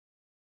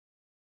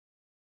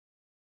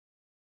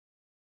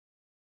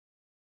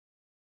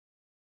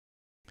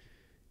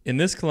In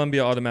this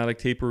Columbia automatic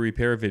taper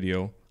repair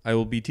video, I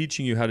will be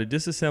teaching you how to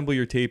disassemble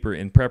your taper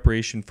in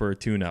preparation for a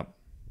tune-up.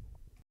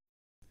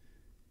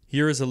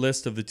 Here is a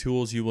list of the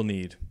tools you will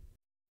need.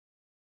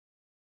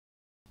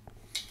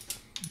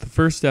 The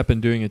first step in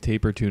doing a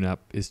taper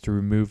tune-up is to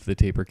remove the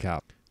taper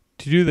cap.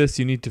 To do this,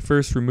 you need to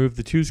first remove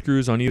the 2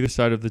 screws on either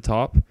side of the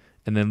top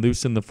and then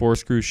loosen the 4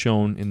 screws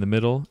shown in the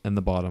middle and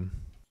the bottom.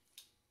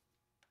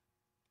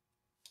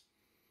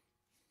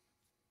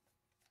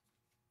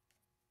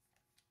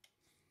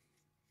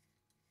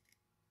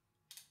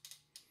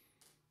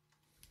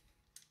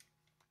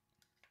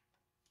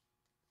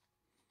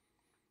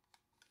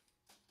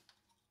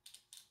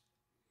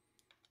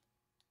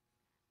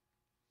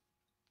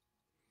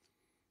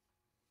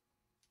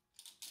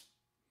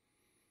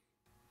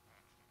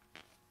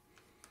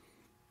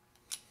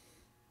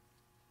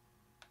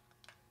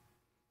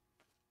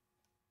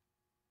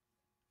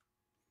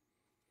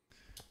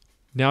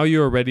 Now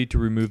you are ready to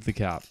remove the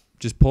cap.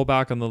 Just pull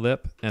back on the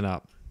lip and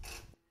up.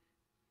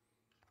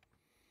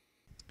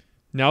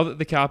 Now that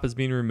the cap has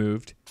been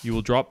removed, you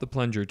will drop the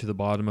plunger to the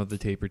bottom of the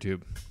taper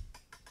tube.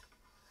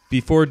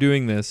 Before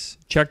doing this,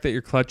 check that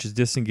your clutch is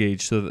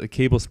disengaged so that the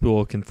cable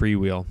spool can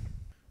freewheel.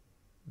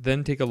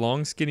 Then take a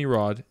long skinny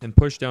rod and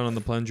push down on the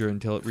plunger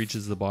until it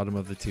reaches the bottom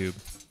of the tube.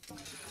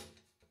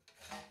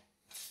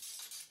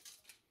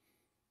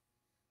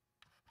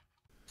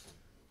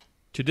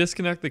 To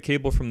disconnect the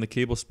cable from the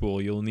cable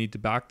spool, you'll need to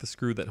back the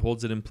screw that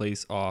holds it in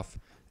place off,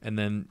 and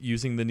then,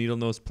 using the needle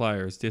nose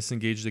pliers,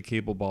 disengage the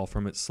cable ball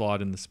from its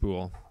slot in the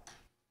spool.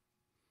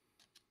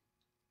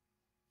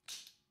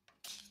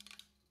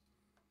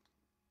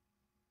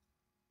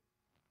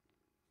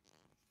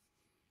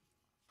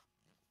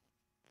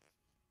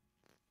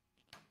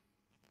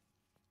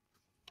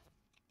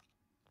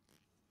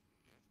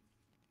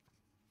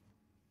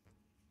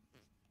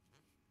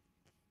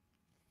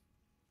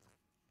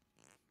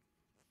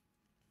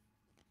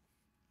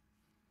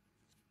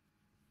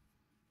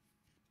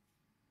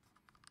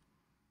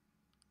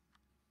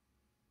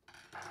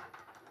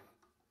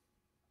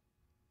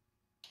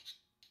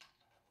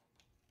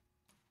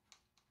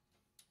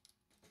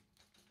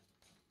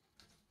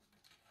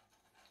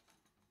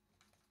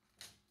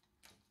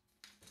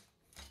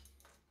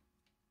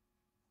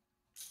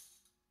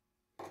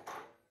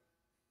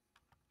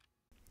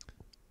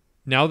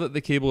 Now that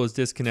the cable is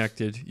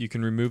disconnected, you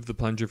can remove the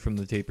plunger from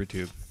the taper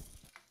tube.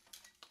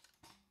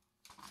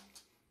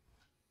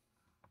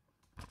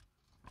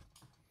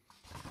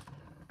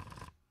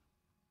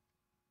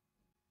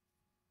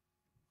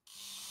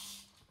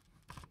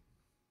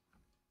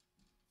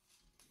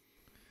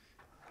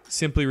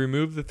 Simply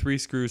remove the 3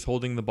 screws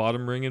holding the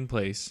bottom ring in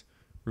place,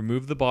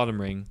 remove the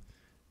bottom ring,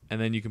 and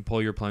then you can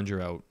pull your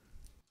plunger out.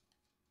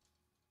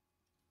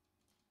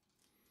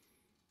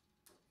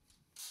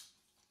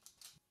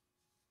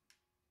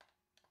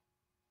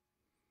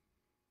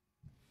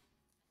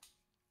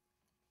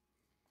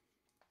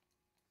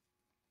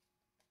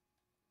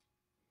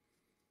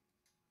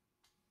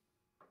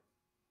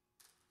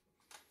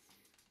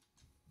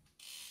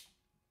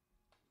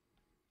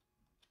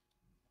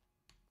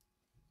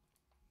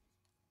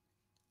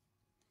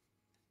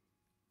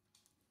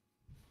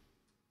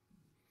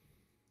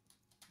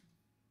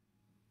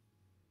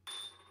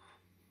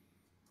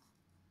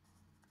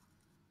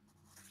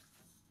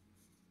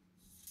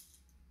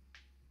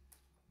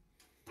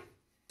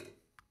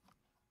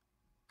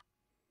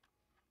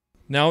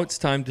 Now it's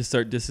time to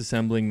start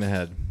disassembling the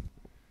head.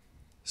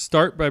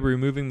 Start by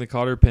removing the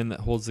cotter pin that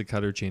holds the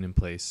cutter chain in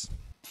place.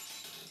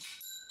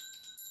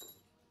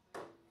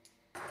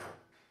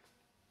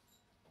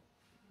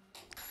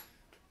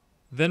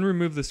 Then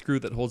remove the screw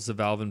that holds the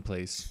valve in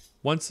place.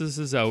 Once this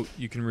is out,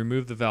 you can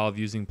remove the valve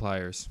using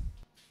pliers.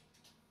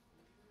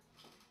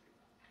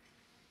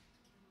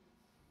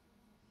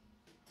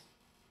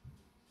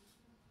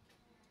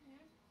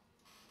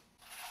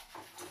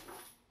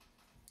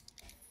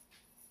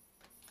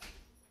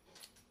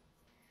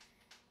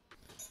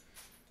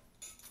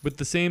 With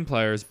the same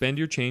pliers, bend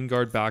your chain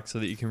guard back so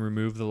that you can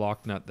remove the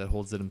lock nut that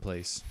holds it in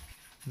place.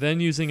 Then,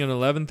 using an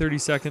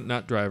 11/32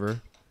 nut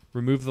driver,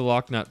 remove the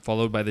lock nut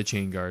followed by the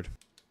chain guard.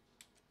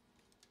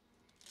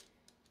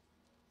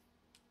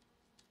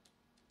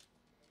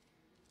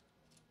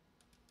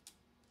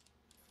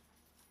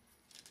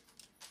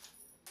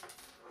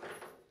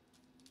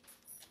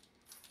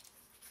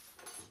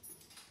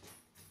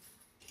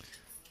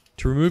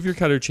 To remove your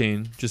cutter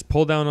chain, just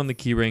pull down on the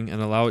keyring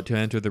and allow it to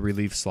enter the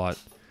relief slot.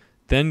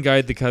 Then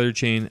guide the cutter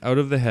chain out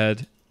of the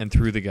head and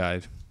through the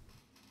guide.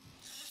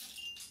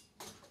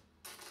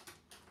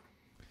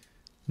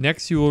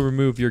 Next, you will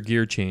remove your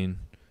gear chain.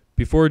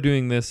 Before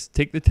doing this,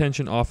 take the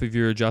tension off of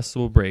your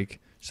adjustable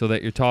brake so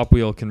that your top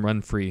wheel can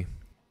run free.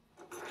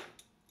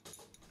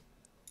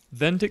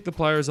 Then take the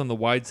pliers on the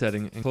wide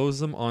setting and close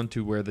them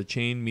onto where the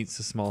chain meets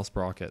the small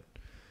sprocket.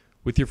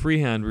 With your free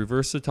hand,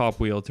 reverse the top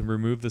wheel to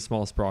remove the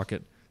small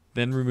sprocket,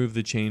 then remove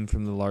the chain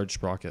from the large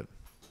sprocket.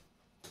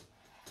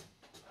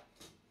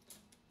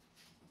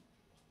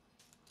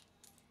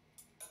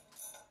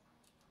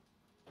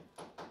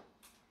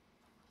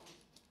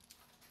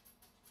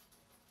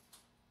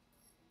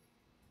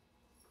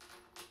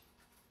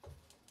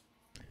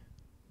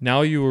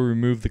 Now you will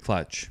remove the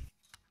clutch.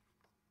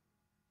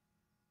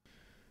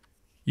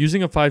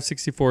 Using a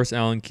 5/64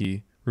 Allen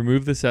key,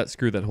 remove the set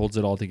screw that holds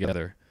it all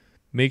together.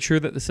 Make sure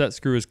that the set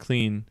screw is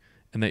clean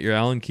and that your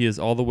Allen key is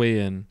all the way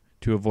in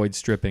to avoid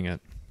stripping it.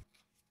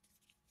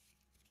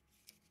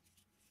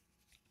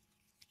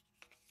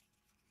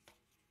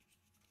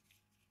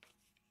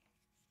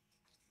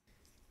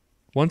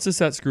 Once the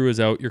set screw is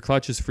out, your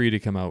clutch is free to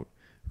come out.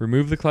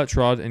 Remove the clutch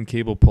rod and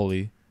cable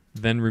pulley,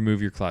 then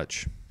remove your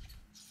clutch.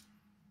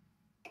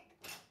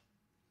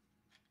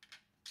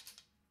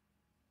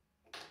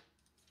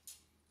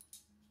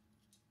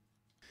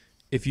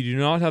 If you do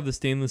not have the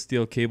stainless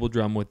steel cable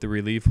drum with the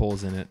relief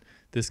holes in it,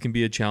 this can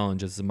be a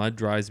challenge as the mud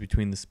dries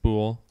between the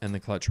spool and the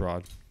clutch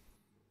rod.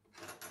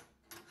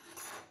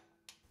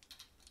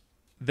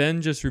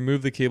 Then just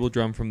remove the cable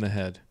drum from the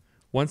head.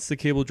 Once the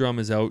cable drum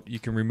is out, you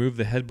can remove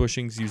the head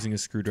bushings using a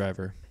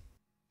screwdriver.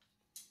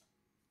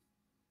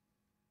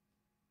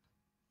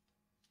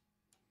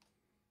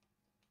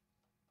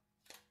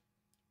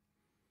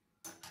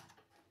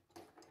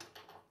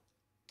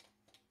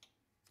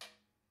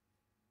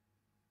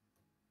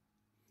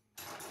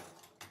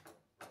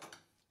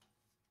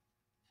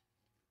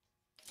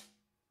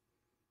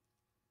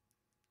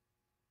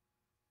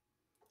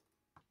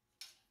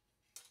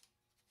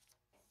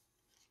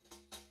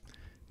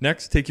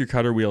 Next, take your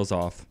cutter wheels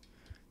off.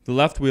 The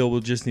left wheel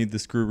will just need the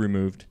screw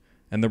removed,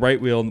 and the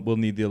right wheel will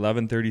need the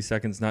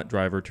 11/32 nut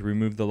driver to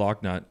remove the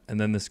lock nut and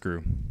then the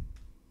screw.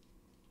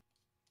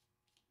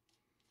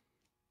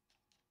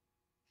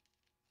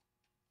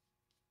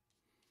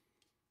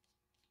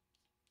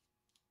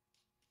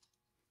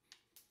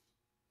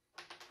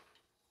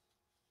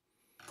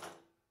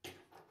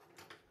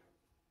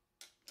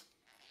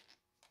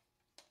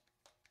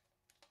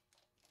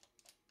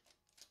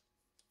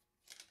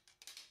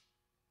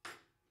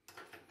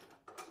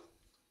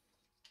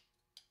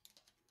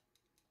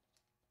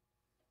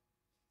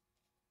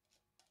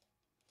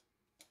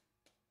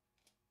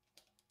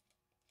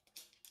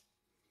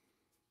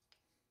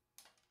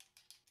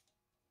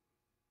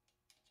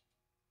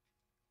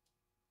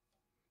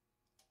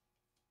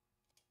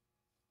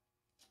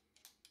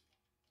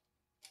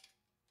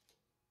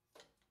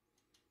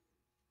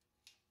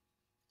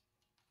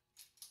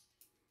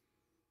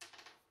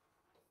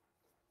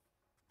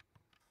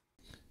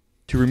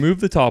 To remove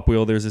the top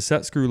wheel, there's a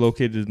set screw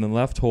located in the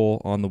left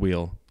hole on the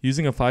wheel.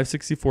 Using a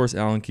 5/64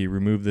 Allen key,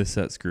 remove this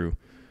set screw.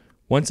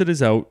 Once it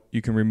is out,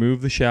 you can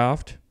remove the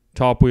shaft,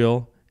 top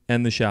wheel,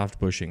 and the shaft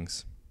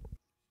bushings.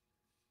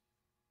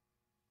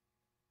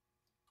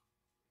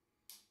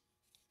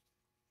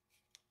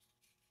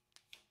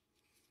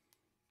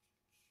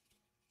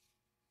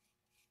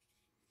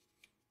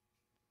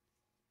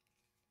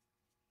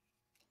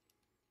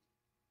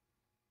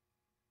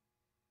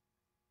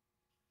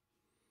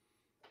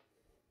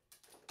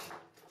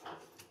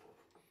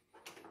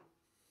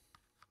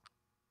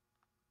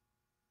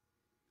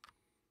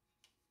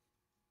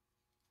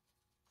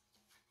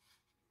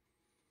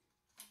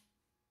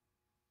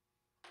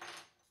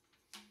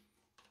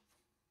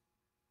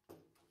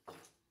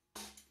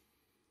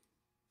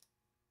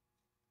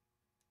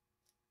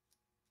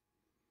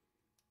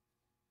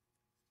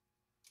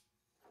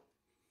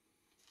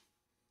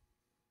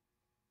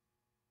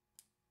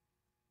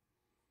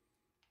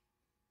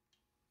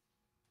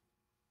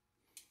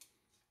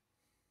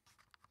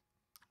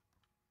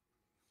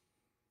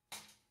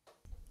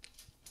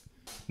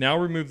 Now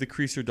remove the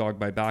creaser dog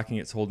by backing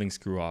its holding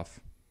screw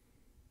off.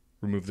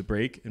 Remove the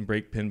brake and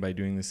brake pin by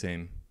doing the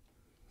same.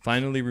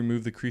 Finally,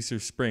 remove the creaser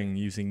spring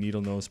using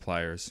needle nose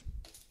pliers.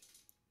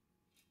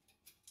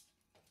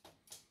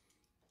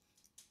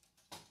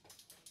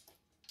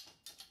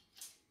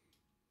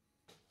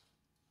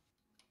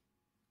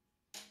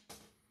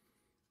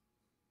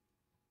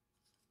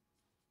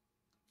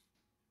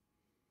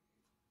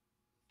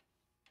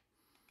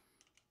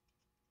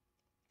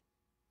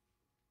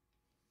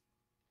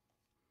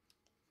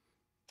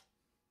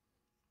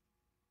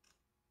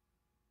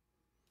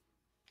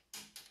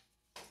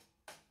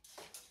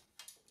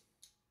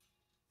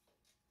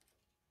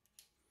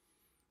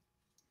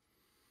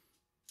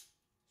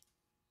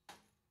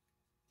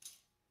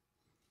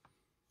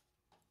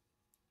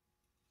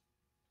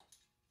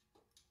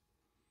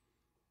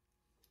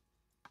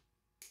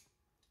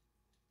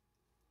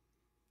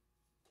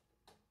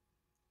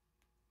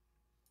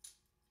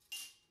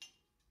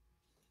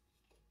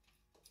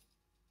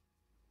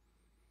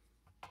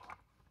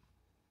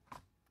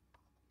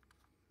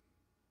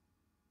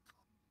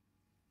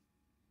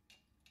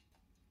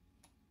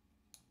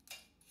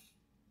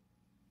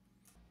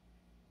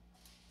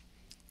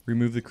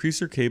 Remove the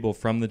creaser cable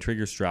from the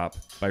trigger strap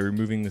by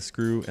removing the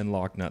screw and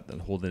lock nut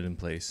that hold it in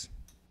place.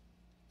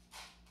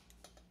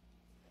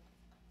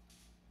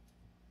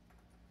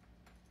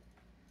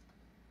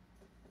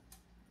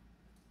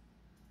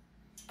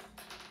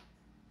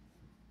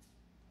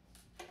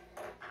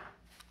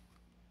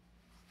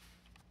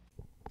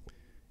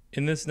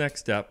 In this next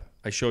step,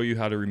 I show you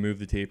how to remove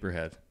the taper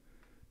head.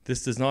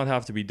 This does not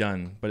have to be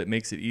done, but it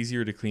makes it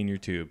easier to clean your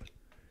tube.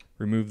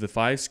 Remove the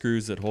 5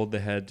 screws that hold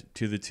the head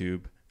to the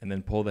tube and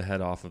then pull the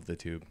head off of the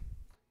tube.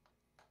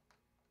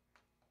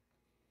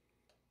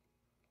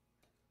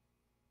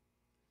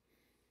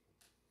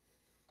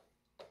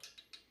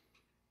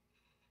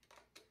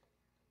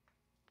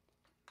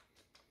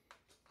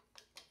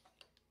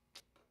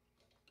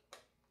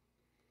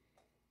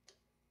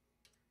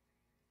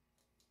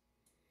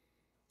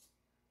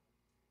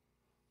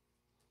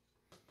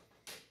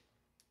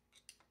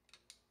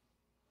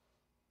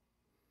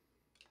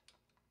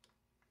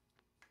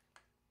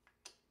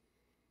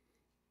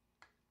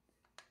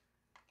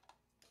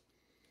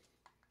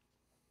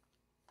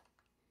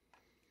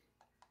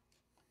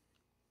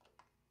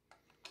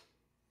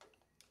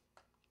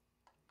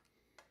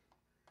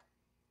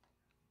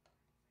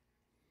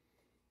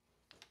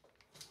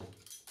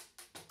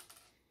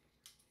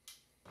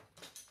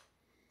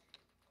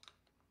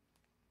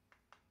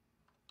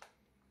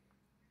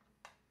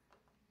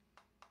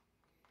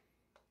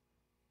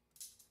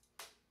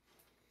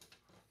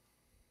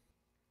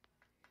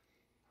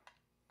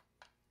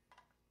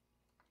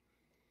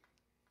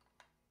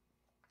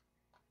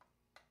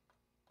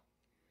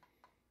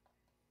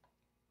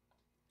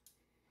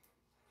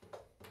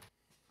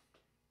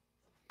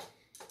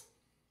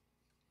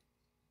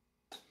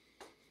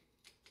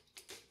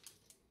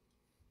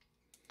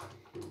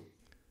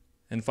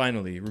 And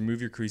finally, remove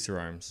your creaser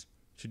arms.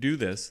 To do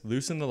this,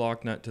 loosen the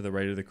lock nut to the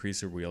right of the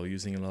creaser wheel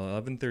using an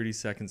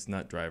 11/32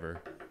 nut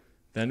driver.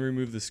 Then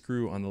remove the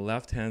screw on the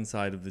left-hand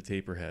side of the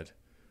taper head.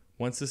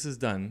 Once this is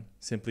done,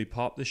 simply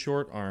pop the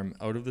short arm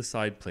out of the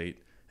side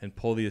plate and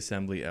pull the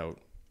assembly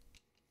out.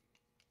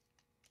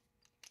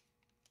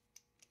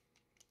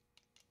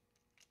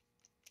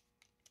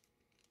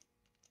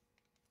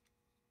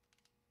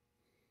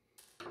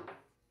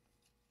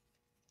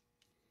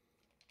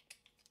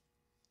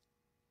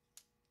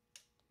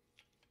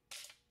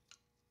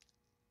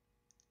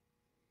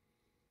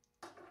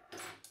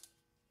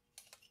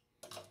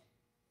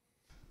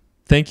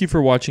 Thank you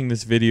for watching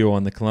this video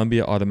on the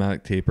Columbia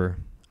automatic taper.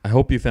 I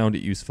hope you found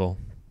it useful.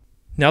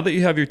 Now that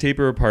you have your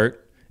taper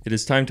apart, it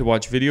is time to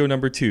watch video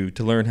number 2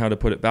 to learn how to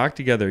put it back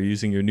together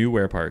using your new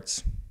wear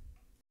parts.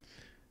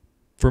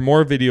 For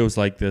more videos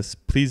like this,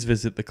 please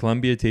visit the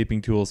Columbia Taping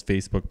Tools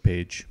Facebook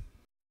page.